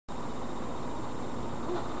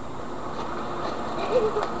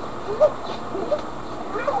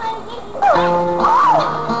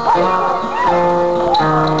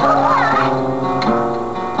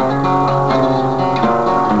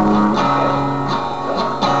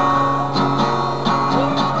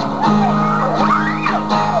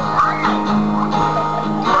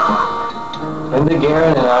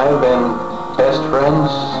Karen and I have been best friends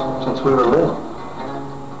since we were little.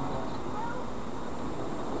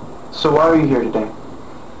 So why are you here today?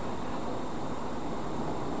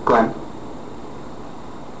 Glenn?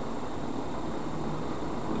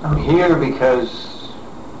 I'm here because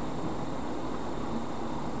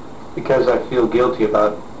I feel guilty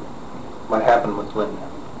about what happened with Linda.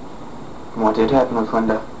 What did happen with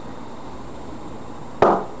Linda?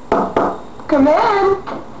 Come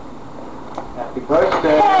in. Happy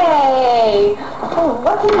birthday. Hey! Oh,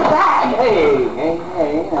 what's in the bag?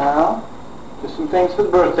 Hey, now. Just some things for the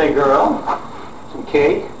birthday girl. Some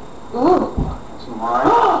cake. Ooh. Some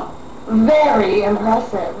wine. Very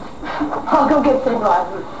impressive. I'll go get some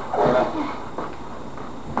glasses.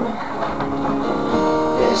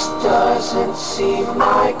 This doesn't seem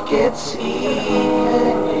like it's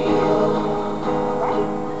even real.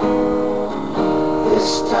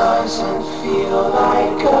 This doesn't feel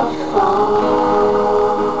like a fall.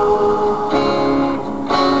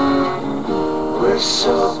 We're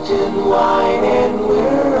soaked in wine and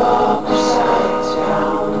we're upside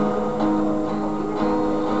down.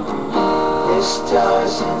 This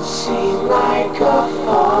doesn't seem like a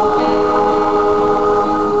fall.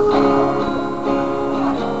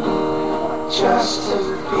 Just to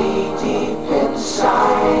be deep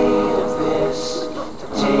inside of this, to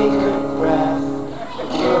take a breath and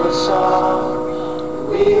give us all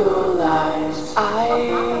realize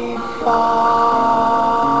I fall.